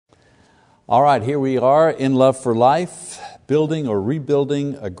All right, here we are in Love for Life, building or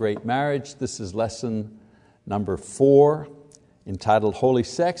rebuilding a great marriage. This is lesson number 4, entitled Holy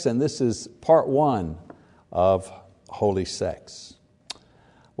Sex, and this is part 1 of Holy Sex.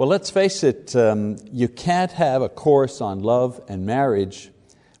 Well, let's face it, you can't have a course on love and marriage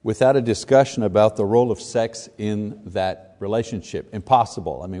without a discussion about the role of sex in that relationship.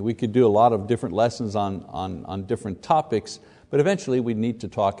 Impossible. I mean, we could do a lot of different lessons on different topics, but eventually we need to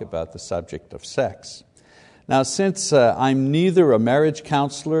talk about the subject of sex. Now, since I'm neither a marriage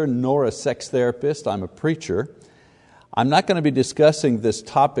counselor nor a sex therapist, I'm a preacher, I'm not going to be discussing this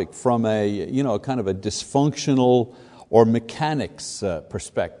topic from a kind of a dysfunctional or mechanics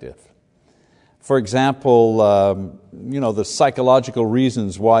perspective. For example, the psychological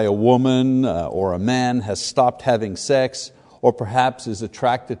reasons why a woman or a man has stopped having sex, or perhaps is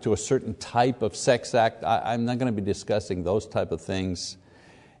attracted to a certain type of sex act. I'm not going to be discussing those type of things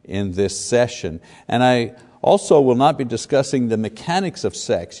in this session. And I also will not be discussing the mechanics of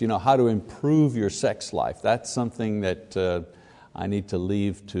sex, how to improve your sex life. That's something that I need to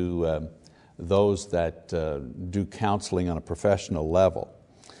leave to those that do counseling on a professional level.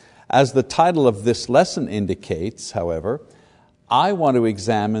 As the title of this lesson indicates, however, I want to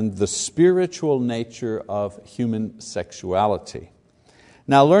examine the spiritual nature of human sexuality.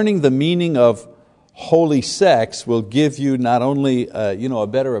 Now, learning the meaning of holy sex will give you not only a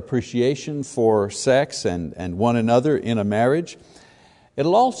better appreciation for sex and one another in a marriage,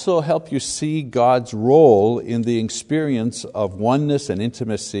 it'll also help you see God's role in the experience of oneness and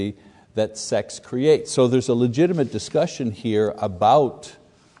intimacy that sex creates. So there's a legitimate discussion here about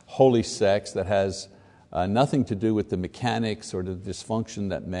holy sex that has nothing to do with the mechanics or the dysfunction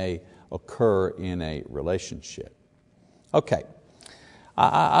that may occur in a relationship. Okay,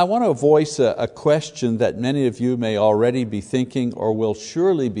 I want to voice a question that many of you may already be thinking or will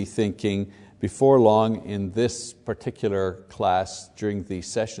surely be thinking before long in this particular class during the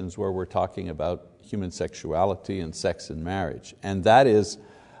sessions where we're talking about human sexuality and sex and marriage. And that is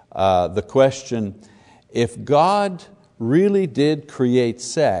the question, if God really did create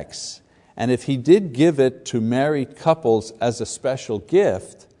sex, and if He did give it to married couples as a special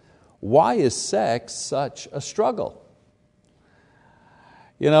gift, why is sex such a struggle?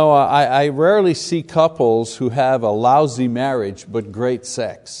 I rarely see couples who have a lousy marriage but great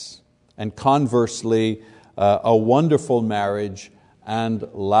sex, and conversely, a wonderful marriage and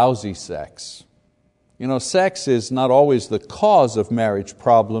lousy sex. Sex is not always the cause of marriage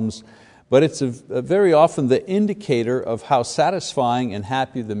problems, but it's very often the indicator of how satisfying and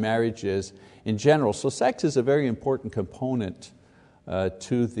happy the marriage is in general. So sex is a very important component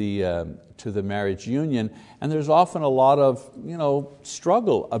to the marriage union, and there's often a lot of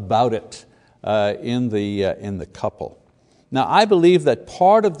struggle about it in the couple. Now, I believe that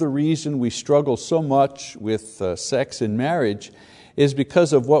part of the reason we struggle so much with sex in marriage is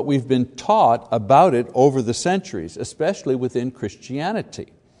because of what we've been taught about it over the centuries, especially within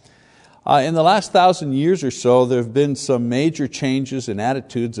Christianity. In the last 1,000 years or so, there have been some major changes in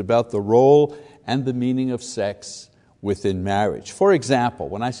attitudes about the role and the meaning of sex within marriage. For example,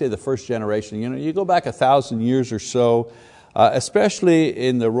 when I say the first generation, you go back 1,000 years or so, especially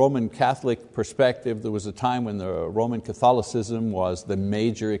in the Roman Catholic perspective, there was a time when the Roman Catholicism was the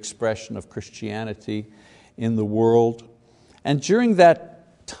major expression of Christianity in the world. And during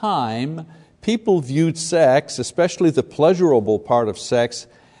that time, people viewed sex, especially the pleasurable part of sex,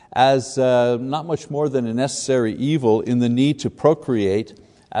 as not much more than a necessary evil in the need to procreate,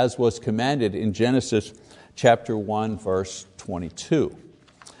 as was commanded in Genesis chapter 1, verse 22.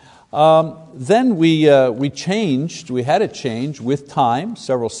 Then we changed, we had a change with time,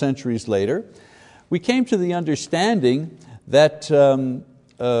 several centuries later. We came to the understanding that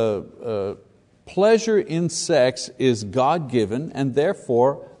pleasure in sex is God-given and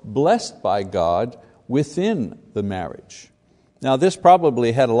therefore blessed by God within the marriage. Now, this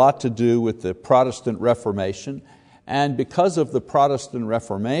probably had a lot to do with the Protestant Reformation, and because of the Protestant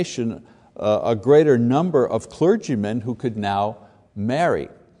Reformation, a greater number of clergymen who could now marry.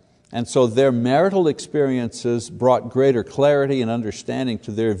 And so their marital experiences brought greater clarity and understanding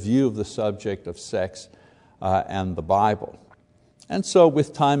to their view of the subject of sex and the Bible. And so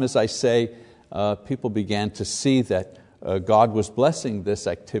with time, as I say, people began to see that God was blessing this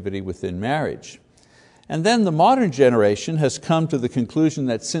activity within marriage. And then the modern generation has come to the conclusion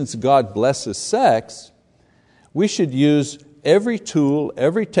that since God blesses sex, we should use every tool,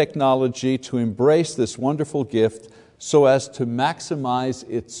 every technology to embrace this wonderful gift so as to maximize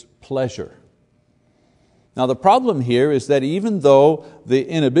its pleasure. Now, the problem here is that even though the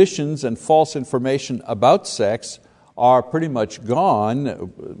inhibitions and false information about sex are pretty much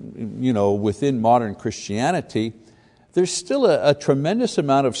gone, within modern Christianity, there's still a tremendous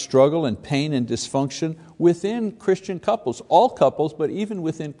amount of struggle and pain and dysfunction within Christian couples, all couples, but even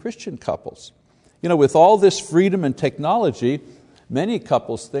within Christian couples. With all this freedom and technology, many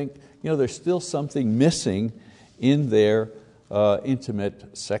couples think there's still something missing in their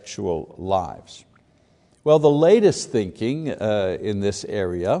intimate sexual lives. Well, the latest thinking in this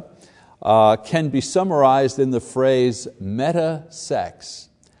area can be summarized in the phrase meta-sex.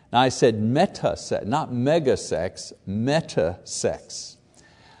 Now I said meta-sex, not mega-sex, meta-sex.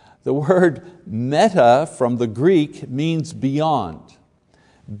 The word meta from the Greek means beyond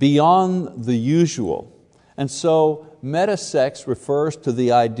the usual. And so meta-sex refers to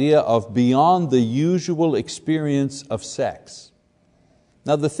the idea of beyond the usual experience of sex.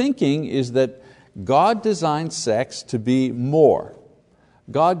 Now the thinking is that God designed sex to be more.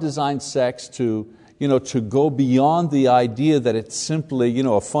 God designed sex to go beyond the idea that it's simply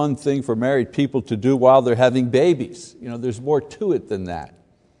a fun thing for married people to do while they're having babies. There's more to it than that.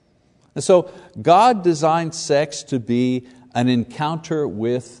 And so God designed sex to be an encounter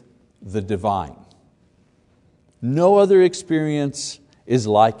with the divine. No other experience is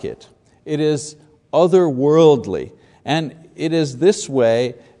like it. It is otherworldly, and it is this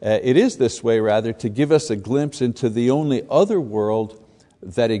way to give us a glimpse into the only other world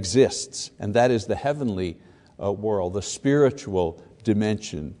that exists, and that is the heavenly world, the spiritual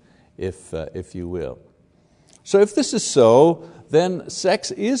dimension, if you will. So if this is so, then sex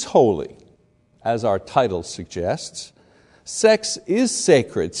is holy, as our title suggests. Sex is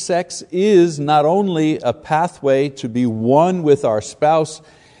sacred. Sex is not only a pathway to be one with our spouse,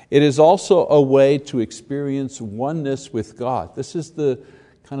 it is also a way to experience oneness with God. This is the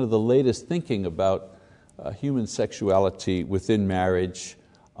latest thinking about human sexuality within marriage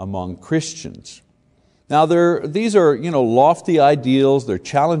among Christians. Now these are lofty ideals, they're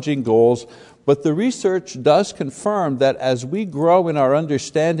challenging goals, but the research does confirm that as we grow in our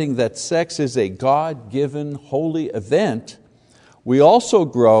understanding that sex is a God-given holy event, we also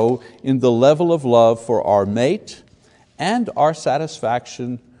grow in the level of love for our mate and our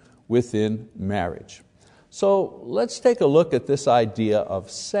satisfaction within marriage. So let's take a look at this idea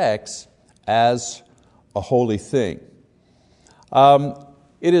of sex as a holy thing.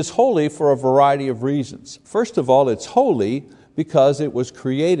 It is holy for a variety of reasons. First of all, it's holy because it was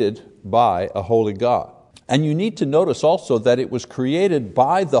created by a holy God. And you need to notice also that it was created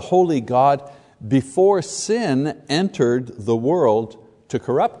by the holy God before sin entered the world to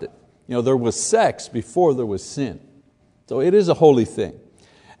corrupt it. There was sex before there was sin. So it is a holy thing.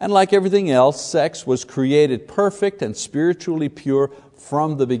 And like everything else, sex was created perfect and spiritually pure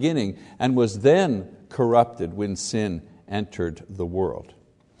from the beginning and was then corrupted when sin entered the world.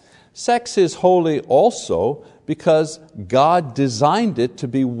 Sex is holy also because God designed it to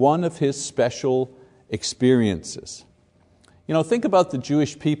be one of His special experiences. Think about the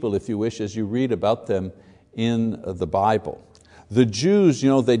Jewish people, if you wish, as you read about them in the Bible. The Jews,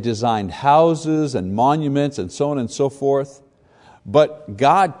 they designed houses and monuments and so on and so forth. But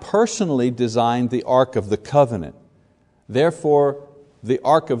God personally designed the Ark of the Covenant. Therefore, the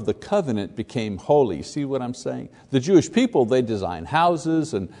Ark of the Covenant became holy. You see what I'm saying? The Jewish people, they designed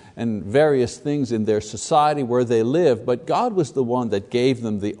houses and various things in their society where they lived, but God was the one that gave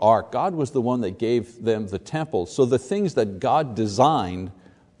them the Ark. God was the one that gave them the temple. So the things that God designed,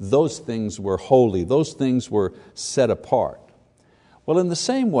 those things were holy. Those things were set apart. Well, in the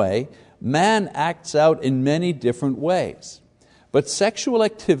same way, man acts out in many different ways. But sexual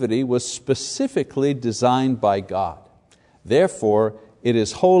activity was specifically designed by God. Therefore, it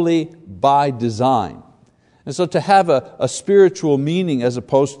is holy by design. And so to have a spiritual meaning as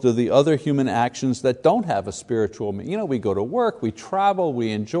opposed to the other human actions that don't have a spiritual meaning. We go to work, we travel,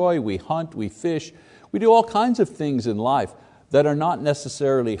 we enjoy, we hunt, we fish. We do all kinds of things in life that are not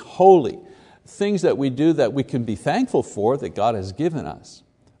necessarily holy. Things that we do that we can be thankful for that God has given us.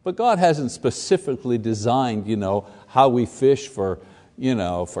 But God hasn't specifically designed how we fish for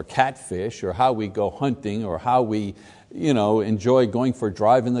catfish, or how we go hunting, or how we enjoy going for a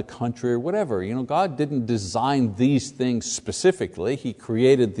drive in the country or whatever. God didn't design these things specifically. He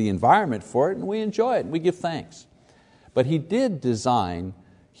created the environment for it and we enjoy it and we give thanks. But He did design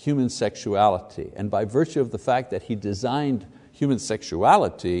human sexuality, and by virtue of the fact that He designed human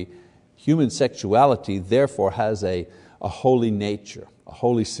sexuality therefore has a holy nature, a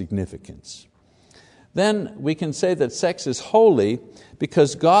holy significance. Then we can say that sex is holy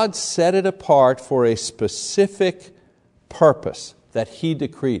because God set it apart for a specific purpose that He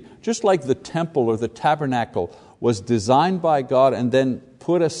decreed. Just like the temple or the tabernacle was designed by God and then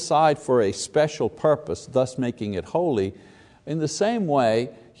put aside for a special purpose, thus making it holy, in the same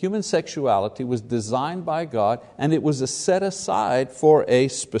way, human sexuality was designed by God and it was set aside for a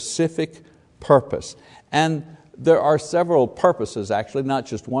specific purpose. And there are several purposes, actually, not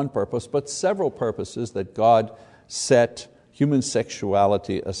just one purpose, but several purposes that God set human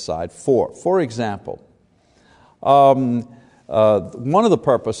sexuality aside for. For example, one of the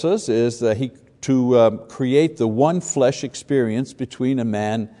purposes is to create the one flesh experience between a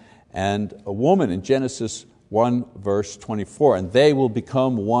man and a woman. In Genesis 1 verse 24, and they will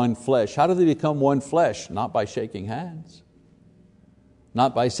become one flesh. How do they become one flesh? Not by shaking hands.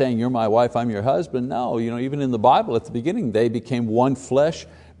 Not by saying, you're my wife, I'm your husband. No, even in the Bible at the beginning, they became one flesh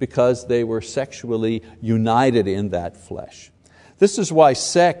because they were sexually united in that flesh. This is why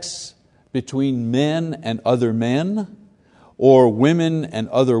sex between men and other men, or women and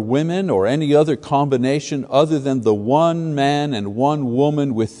other women, or any other combination other than the one man and one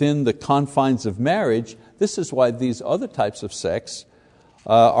woman within the confines of marriage, this is why these other types of sex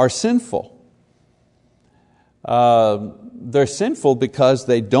are sinful. They're sinful because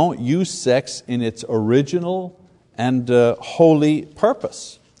they don't use sex in its original and holy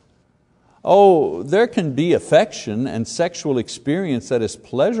purpose. Oh, there can be affection and sexual experience that is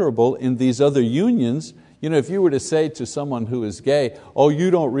pleasurable in these other unions. If you were to say to someone who is gay, oh,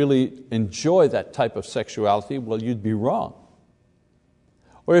 you don't really enjoy that type of sexuality, well, you'd be wrong.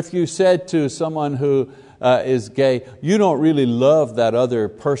 Or if you said to someone who is gay, you don't really love that other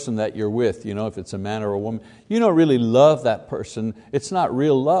person that you're with, if it's a man or a woman, you don't really love that person, it's not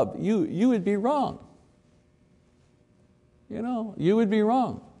real love, you would be wrong. You would be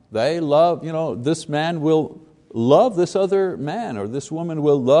wrong. They love, this man will love this other man, or this woman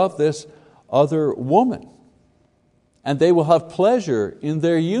will love this other woman. And they will have pleasure in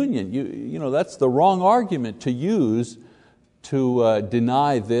their union. That's the wrong argument to use to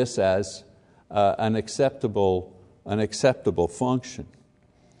deny this as an acceptable function.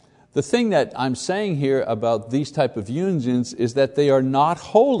 The thing that I'm saying here about these type of unions is that they are not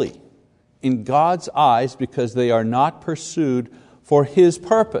holy in God's eyes because they are not pursued for His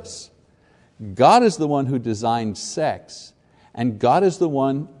purpose. God is the one who designed sex, and God is the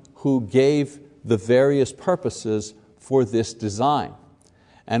one who gave the various purposes for this design.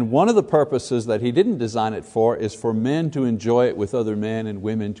 And one of the purposes that He didn't design it for is for men to enjoy it with other men and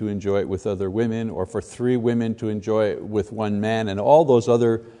women to enjoy it with other women, or for 3 women to enjoy it with 1 man, and all those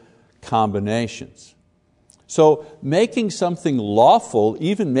other combinations. So making something lawful,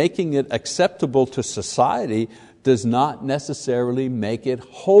 even making it acceptable to society, does not necessarily make it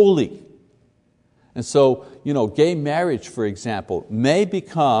holy. And so, gay marriage, for example, may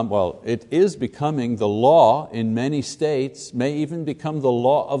become, it is becoming the law in many states, may even become the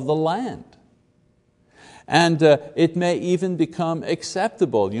law of the land. And it may even become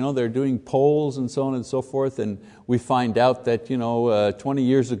acceptable. They're doing polls and so on and so forth, and we find out that 20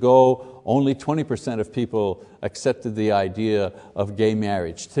 years ago, only 20% of people accepted the idea of gay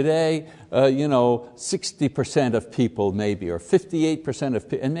marriage. Today, 60% of people maybe, or 58% of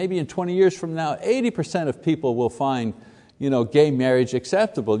people, and maybe in 20 years from now, 80% of people will find gay marriage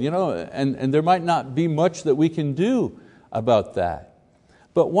acceptable. And there might not be much that we can do about that.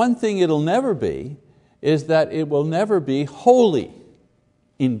 But one thing it'll never be is that it will never be holy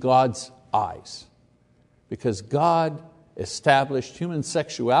in God's eyes, because God established human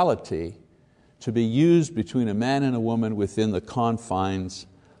sexuality to be used between a man and a woman within the confines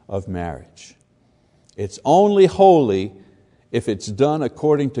of marriage. It's only holy if it's done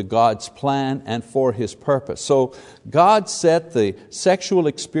according to God's plan and for His purpose. So God set the sexual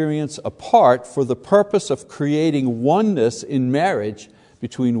experience apart for the purpose of creating oneness in marriage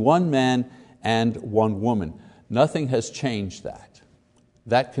between 1 man and 1 woman. Nothing has changed that.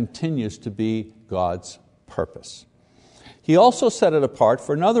 That continues to be God's purpose. He also set it apart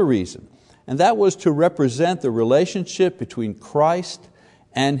for another reason, and that was to represent the relationship between Christ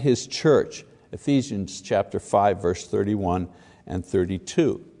and His church. Ephesians chapter 5, verse 31 and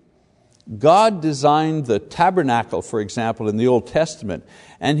 32. God designed the tabernacle, for example, in the Old Testament,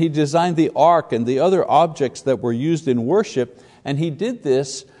 and He designed the ark and the other objects that were used in worship, and He did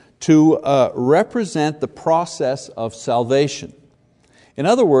this to represent the process of salvation. In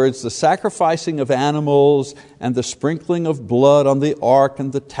other words, the sacrificing of animals and the sprinkling of blood on the ark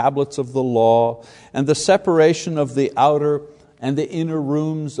and the tablets of the law, and the separation of the outer and the inner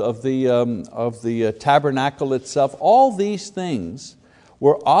rooms of the tabernacle itself, all these things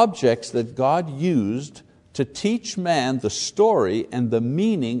were objects that God used to teach man the story and the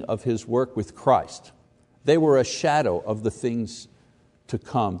meaning of His work with Christ. They were a shadow of the things to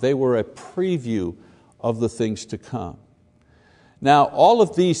come. They were a preview of the things to come. Now, all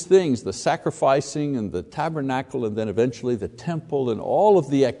of these things, the sacrificing and the tabernacle and then eventually the temple and all of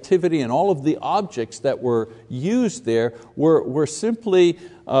the activity and all of the objects that were used there were simply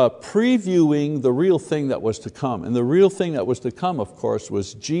previewing the real thing that was to come. And the real thing that was to come, of course,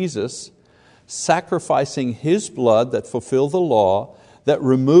 was Jesus sacrificing His blood that fulfilled the law, that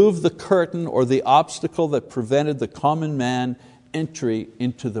removed the curtain or the obstacle that prevented the common man entry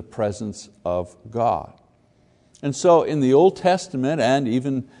into the presence of God. And so in the Old Testament, and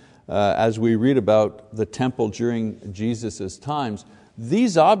even as we read about the temple during Jesus' times,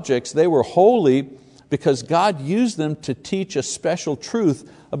 these objects, they were holy because God used them to teach a special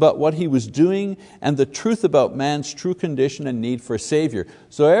truth about what He was doing and the truth about man's true condition and need for a Savior.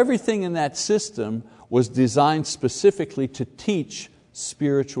 So everything in that system was designed specifically to teach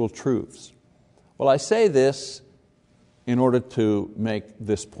spiritual truths. Well, I say this in order to make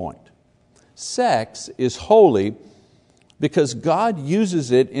this point. Sex is holy because God uses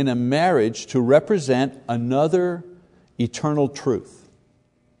it in a marriage to represent another eternal truth.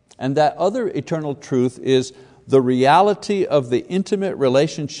 And that other eternal truth is the reality of the intimate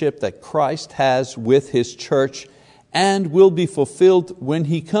relationship that Christ has with His church and will be fulfilled when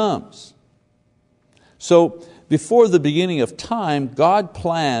He comes. So, before the beginning of time, God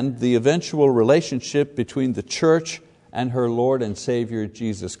planned the eventual relationship between the church and her Lord and Savior,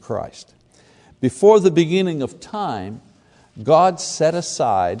 Jesus Christ. Before the beginning of time, God set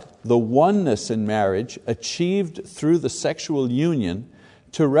aside the oneness in marriage achieved through the sexual union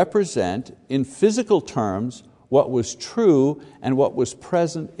to represent in physical terms what was true and what was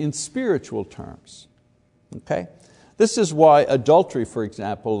present in spiritual terms. Okay? This is why adultery, for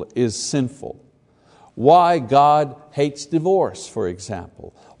example, is sinful. Why God hates divorce, for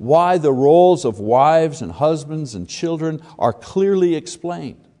example. Why the roles of wives and husbands and children are clearly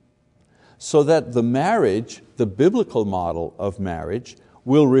explained. So that the marriage, the biblical model of marriage,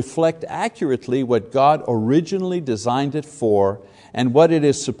 will reflect accurately what God originally designed it for and what it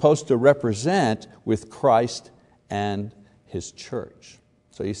is supposed to represent with Christ and His church.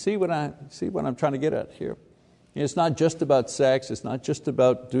 So you see what I'm trying to get at here? It's not just about sex, it's not just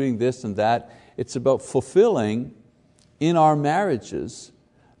about doing this and that, it's about fulfilling in our marriages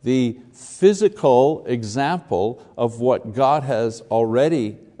the physical example of what God has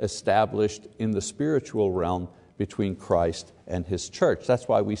already established in the spiritual realm between Christ and His church. That's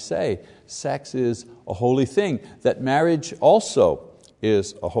why we say sex is a holy thing, that marriage also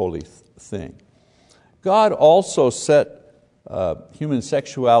is a holy thing. God also set human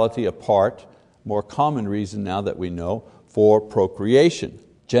sexuality apart, more common reason now that we know, for procreation.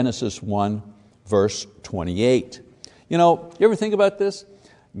 Genesis 1 verse 28. You ever think about this?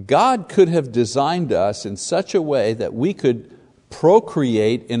 God could have designed us in such a way that we could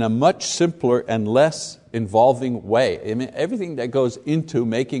procreate in a much simpler and less involving way. I mean, everything that goes into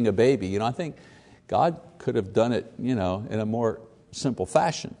making a baby, I think God could have done it in a more simple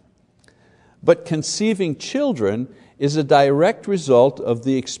fashion. But conceiving children is a direct result of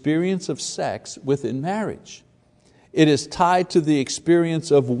the experience of sex within marriage. It is tied to the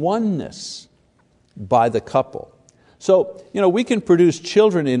experience of oneness by the couple. So, we can produce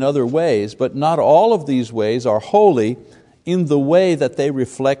children in other ways, but not all of these ways are holy in the way that they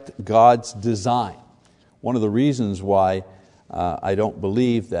reflect God's design. One of the reasons why I don't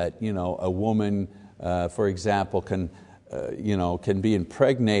believe that a woman, for example, can be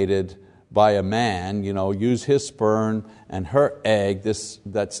impregnated by a man, use his sperm and her egg,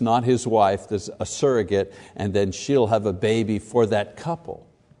 that's not his wife, there's a surrogate, and then she'll have a baby for that couple.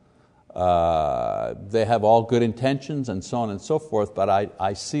 They have all good intentions and so on and so forth, but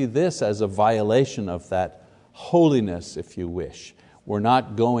I see this as a violation of that holiness, if you wish. We're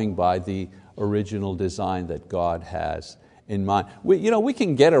not going by the original design that God has in mind. We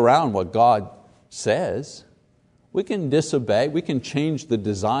can get around what God says. We can disobey, we can change the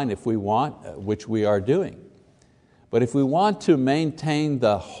design if we want, which we are doing. But if we want to maintain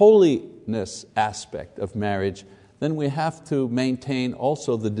the holiness aspect of marriage, then we have to maintain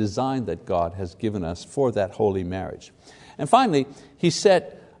also the design that God has given us for that holy marriage. And finally, He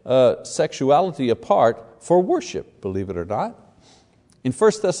set sexuality apart for worship, believe it or not. In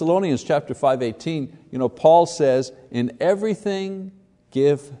 1 Thessalonians chapter 5:18, Paul says, "In everything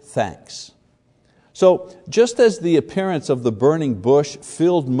give thanks." So just as the appearance of the burning bush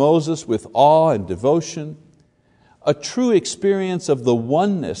filled Moses with awe and devotion, a true experience of the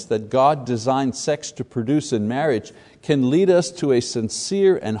oneness that God designed sex to produce in marriage can lead us to a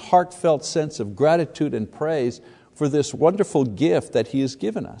sincere and heartfelt sense of gratitude and praise for this wonderful gift that He has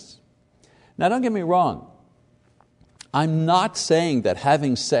given us. Now don't get me wrong, I'm not saying that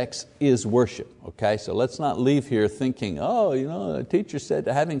having sex is worship, okay? So let's not leave here thinking, the teacher said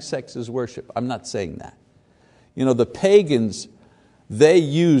that having sex is worship. I'm not saying that. The pagans, they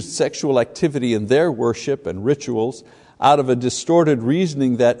used sexual activity in their worship and rituals out of a distorted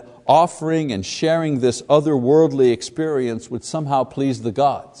reasoning that offering and sharing this otherworldly experience would somehow please the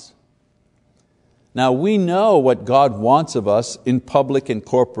gods. Now we know what God wants of us in public and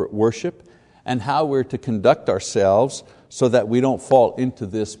corporate worship and how we're to conduct ourselves so that we don't fall into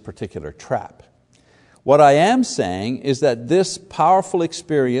this particular trap. What I am saying is that this powerful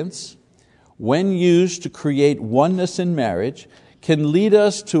experience, when used to create oneness in marriage, can lead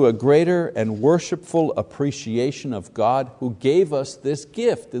us to a greater and worshipful appreciation of God who gave us this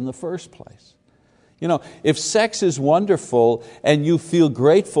gift in the first place. If sex is wonderful and you feel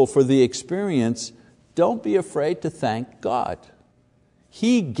grateful for the experience, don't be afraid to thank God.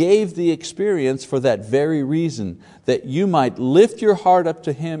 He gave the experience for that very reason, that you might lift your heart up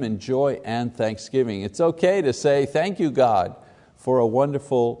to Him in joy and thanksgiving. It's okay to say, thank you, God, for a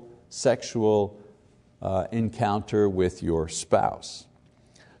wonderful sexual encounter with your spouse.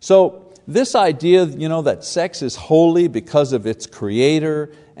 So this idea that sex is holy because of its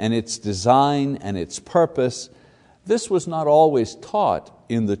creator and its design and its purpose, this was not always taught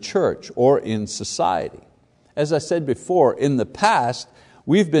in the church or in society. As I said before, in the past,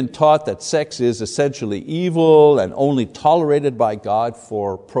 we've been taught that sex is essentially evil and only tolerated by God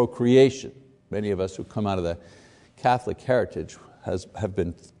for procreation. Many of us who come out of the Catholic heritage have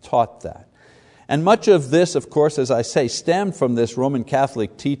been taught that. And much of this, of course, as I say, stemmed from this Roman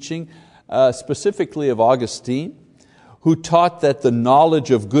Catholic teaching, specifically of Augustine, who taught that the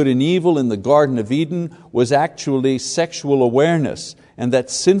knowledge of good and evil in the Garden of Eden was actually sexual awareness, and that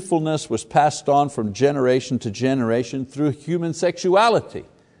sinfulness was passed on from generation to generation through human sexuality.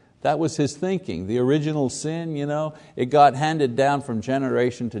 That was his thinking. The original sin, it got handed down from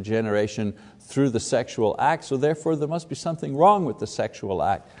generation to generation through the sexual act, so therefore there must be something wrong with the sexual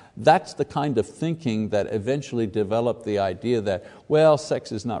act. That's the kind of thinking that eventually developed the idea that,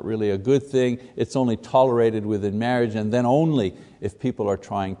 sex is not really a good thing, it's only tolerated within marriage, and then only if people are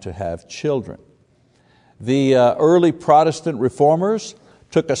trying to have children. The early Protestant reformers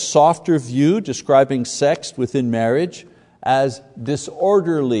took a softer view, describing sex within marriage as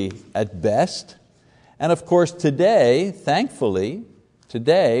disorderly at best. And of course today, thankfully,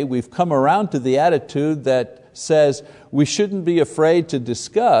 we've come around to the attitude that says we shouldn't be afraid to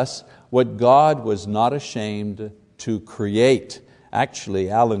discuss what God was not ashamed to create. Actually,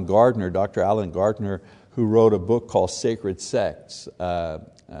 Dr. Alan Gardner, who wrote a book called Sacred Sex,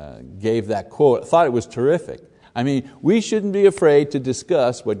 gave that quote. I thought it was terrific. We shouldn't be afraid to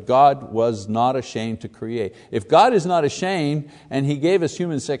discuss what God was not ashamed to create. If God is not ashamed and He gave us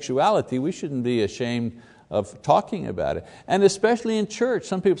human sexuality, we shouldn't be ashamed of talking about it. And especially in church,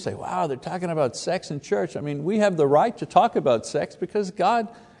 some people say, wow, they're talking about sex in church. We have the right to talk about sex because God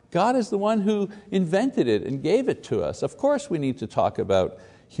is the one who invented it and gave it to us. Of course we need to talk about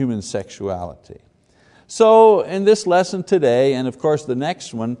human sexuality. So in this lesson today, and of course the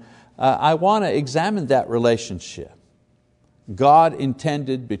next one, I want to examine that relationship God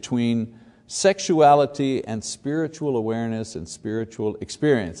intended between sexuality and spiritual awareness and spiritual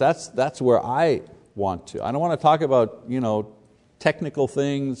experience. That's where I want to. I don't want to talk about technical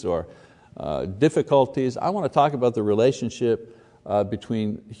things or difficulties. I want to talk about the relationship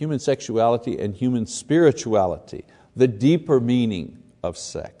between human sexuality and human spirituality, the deeper meaning of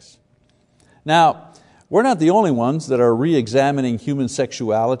sex. Now, we're not the only ones that are re-examining human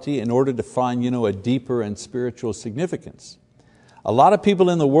sexuality in order to find a deeper and spiritual significance. A lot of people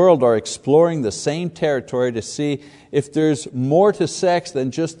in the world are exploring the same territory to see if there's more to sex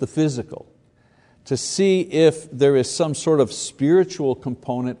than just the physical, to see if there is some sort of spiritual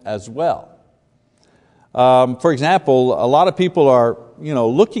component as well. For example, a lot of people are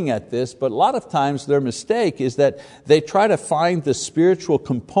looking at this, but a lot of times their mistake is that they try to find the spiritual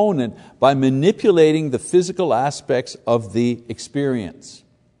component by manipulating the physical aspects of the experience.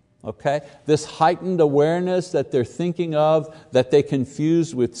 Okay? This heightened awareness that they're thinking of, that they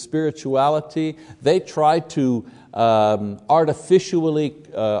confuse with spirituality, they try to artificially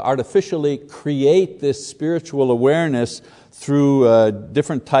create this spiritual awareness through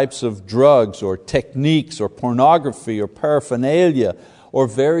different types of drugs or techniques or pornography or paraphernalia or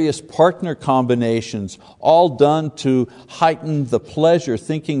various partner combinations, all done to heighten the pleasure,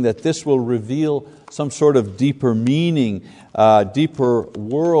 thinking that this will reveal some sort of deeper meaning, deeper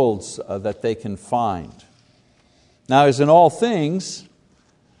worlds that they can find. Now, as in all things,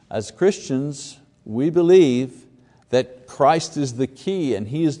 as Christians, we believe that Christ is the key and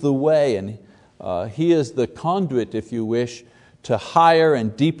He is the way, and He is the conduit, if you wish, to higher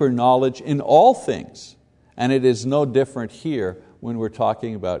and deeper knowledge in all things. And it is no different here when we're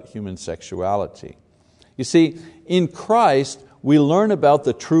talking about human sexuality. You see, in Christ, we learn about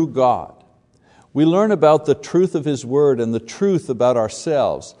the true God. We learn about the truth of His Word and the truth about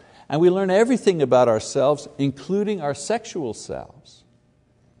ourselves. And we learn everything about ourselves, including our sexual selves.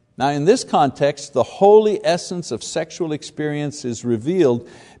 Now, in this context, the holy essence of sexual experience is revealed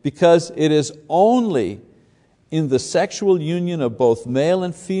because it is only in the sexual union of both male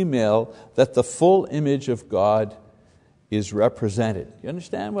and female that the full image of God is represented. You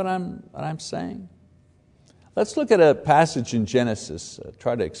understand what I'm saying? Let's look at a passage in Genesis,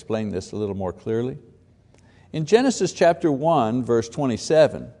 try to explain this a little more clearly. In Genesis chapter 1, verse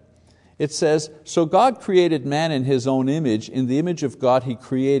 27, it says, "So God created man in His own image, in the image of God He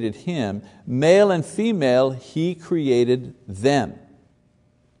created him, male and female He created them."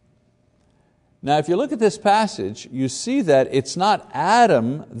 Now if you look at this passage, you see that it's not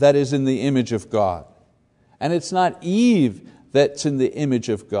Adam that is in the image of God, and it's not Eve that's in the image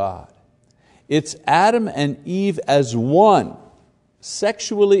of God. It's Adam and Eve as one,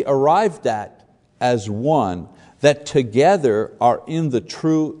 sexually arrived at as one, that together are in the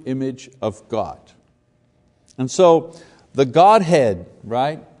true image of God. And so the Godhead,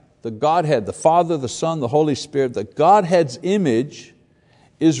 right? The Godhead, the Father, the Son, the Holy Spirit, the Godhead's image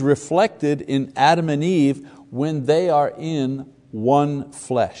is reflected in Adam and Eve when they are in one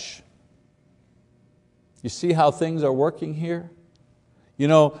flesh. You see how things are working here? You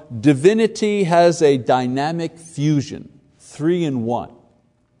know, divinity has a dynamic fusion, 3 in 1.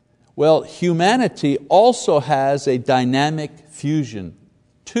 Well, humanity also has a dynamic fusion,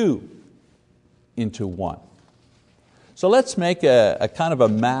 2 into 1. So let's make a kind of a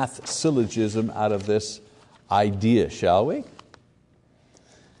math syllogism out of this idea, shall we?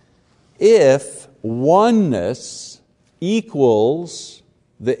 If oneness equals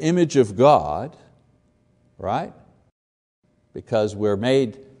the image of God, right? Because we're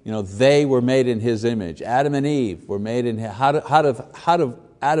made, they were made in His image. Adam and Eve were made in His. How do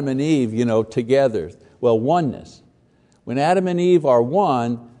Adam and Eve, together? Well, oneness. When Adam and Eve are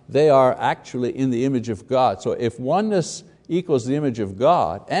one, they are actually in the image of God. So if oneness equals the image of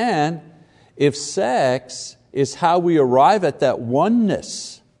God, and if sex is how we arrive at that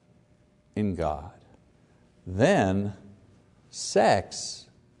oneness in God, then sex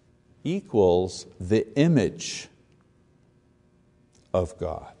equals the image of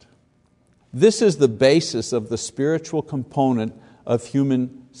God. This is the basis of the spiritual component of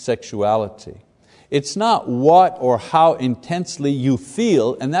human sexuality. It's not what or how intensely you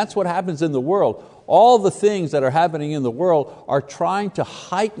feel, and that's what happens in the world. All the things that are happening in the world are trying to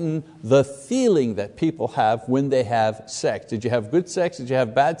heighten the feeling that people have when they have sex. Did you have good sex? Did you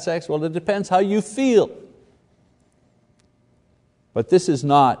have bad sex? Well, it depends how you feel. But this is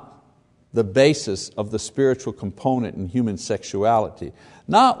not the basis of the spiritual component in human sexuality.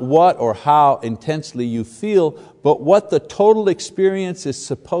 Not what or how intensely you feel, but what the total experience is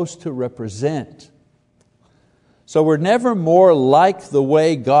supposed to represent. So we're never more like the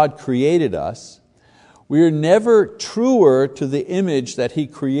way God created us. We are never truer to the image that He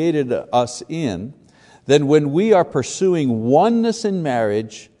created us in than when we are pursuing oneness in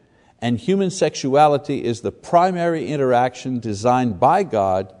marriage, and human sexuality is the primary interaction designed by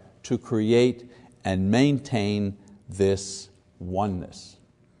God to create and maintain this oneness.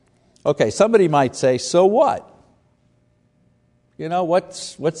 Okay, somebody might say, so what?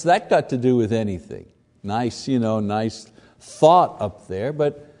 What's that got to do with anything? Nice thought up there,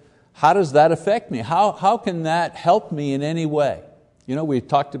 but how does that affect me? How can that help me in any way? We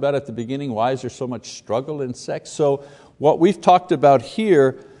talked about at the beginning, why is there so much struggle in sex? So what we've talked about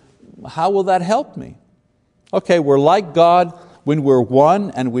here, how will that help me? Okay, we're like God when we're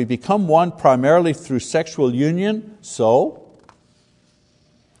one, and we become one primarily through sexual union. So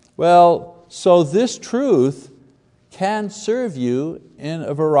this truth can serve you in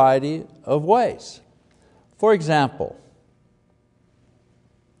a variety of ways. For example,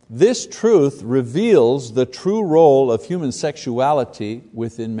 this truth reveals the true role of human sexuality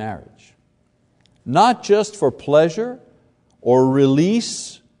within marriage. Not just for pleasure or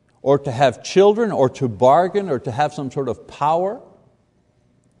release or to have children or to bargain or to have some sort of power.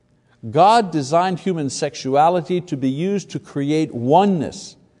 God designed human sexuality to be used to create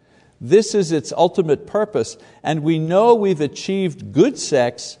oneness. This is its ultimate purpose, and we know we've achieved good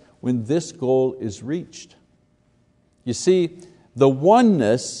sex when this goal is reached. You see, the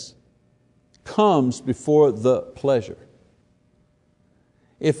oneness comes before the pleasure.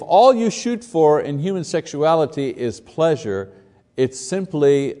 If all you shoot for in human sexuality is pleasure, it's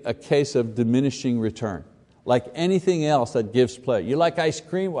simply a case of diminishing return. Like anything else that gives pleasure. You like ice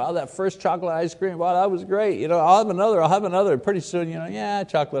cream? Well, that first chocolate ice cream, wow, that was great. I'll have another. Pretty soon, yeah,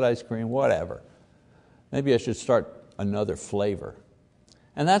 chocolate ice cream, whatever. Maybe I should start another flavor.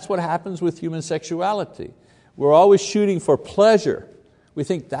 And that's what happens with human sexuality. We're always shooting for pleasure. We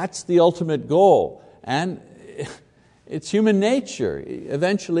think that's the ultimate goal. And it's human nature.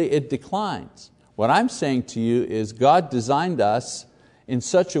 Eventually it declines. What I'm saying to you is God designed us in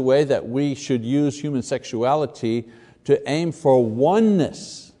such a way that we should use human sexuality to aim for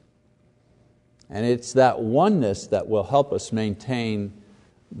oneness. And it's that oneness that will help us maintain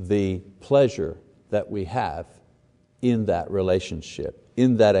the pleasure that we have in that relationship,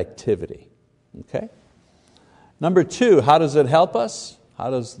 in that activity. Okay? Number 2, how does it help us? How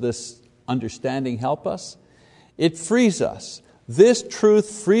does this understanding help us? It frees us. This truth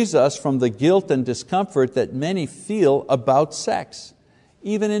frees us from the guilt and discomfort that many feel about sex,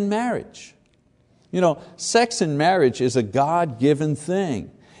 even in marriage. Sex in marriage is a God-given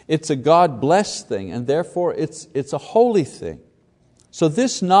thing. It's a God-blessed thing, and therefore it's a holy thing. So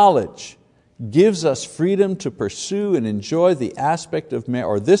this knowledge gives us freedom to pursue and enjoy this aspect of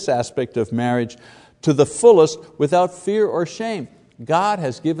marriage to the fullest without fear or shame. God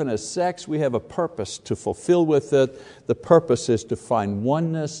has given us sex. We have a purpose to fulfill with it. The purpose is to find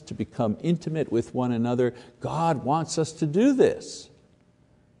oneness, to become intimate with one another. God wants us to do this.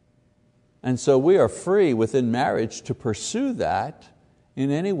 And so we are free within marriage to pursue that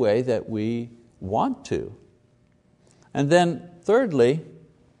in any way that we want to. And then thirdly,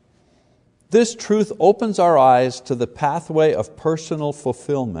 this truth opens our eyes to the pathway of personal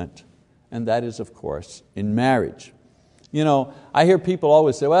fulfillment, and that is, of course, in marriage. I hear people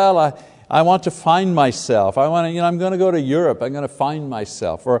always say, well, I want to find myself. I'm going to go to Europe. I'm going to find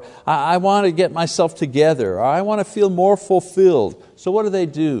myself. Or I want to get myself together. Or I want to feel more fulfilled. So what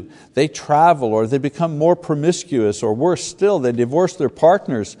do? They travel, or they become more promiscuous, or worse still, they divorce their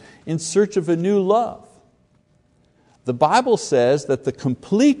partners in search of a new love. The Bible says that the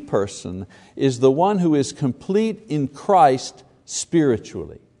complete person is the one who is complete in Christ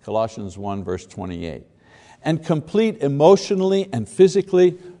spiritually. Colossians 1 verse 28. And complete emotionally and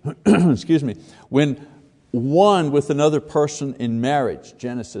physically, when one with another person in marriage,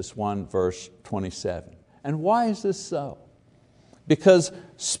 Genesis 1 verse 27. And why is this so? Because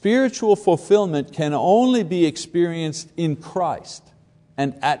spiritual fulfillment can only be experienced in Christ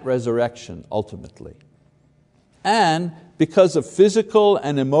and at resurrection ultimately. And because of physical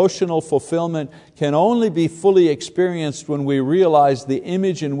and emotional fulfillment can only be fully experienced when we realize the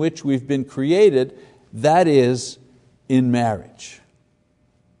image in which we've been created, that is, in marriage.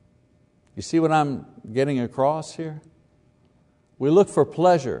 You see what I'm getting across here? We look for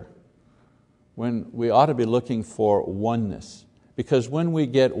pleasure when we ought to be looking for oneness. Because when we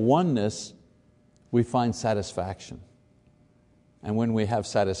get oneness, we find satisfaction. And when we have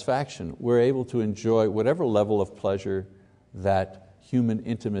satisfaction, we're able to enjoy whatever level of pleasure that human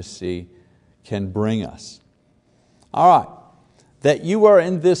intimacy can bring us. All right, that you are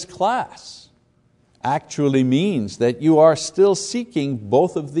in this class actually means that you are still seeking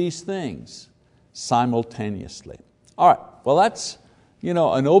both of these things simultaneously. All right, well that's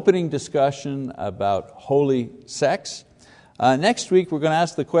an opening discussion about holy sex. Next week we're going to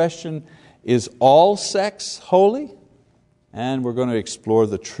ask the question, is all sex holy? And we're going to explore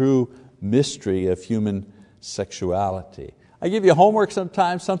the true mystery of human sexuality. I give you homework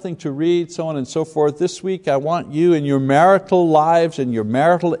sometimes, something to read, so on and so forth. This week I want you in your marital lives and your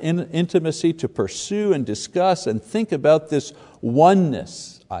marital intimacy to pursue and discuss and think about this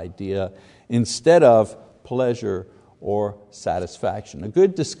oneness idea instead of pleasure or satisfaction. A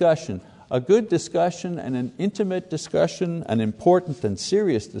good discussion and an intimate discussion, an important and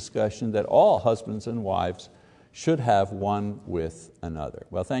serious discussion that all husbands and wives should have one with another.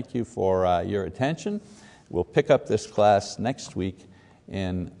 Well, thank you for your attention. We'll pick up this class next week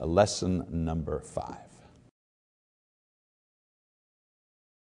in lesson number 5.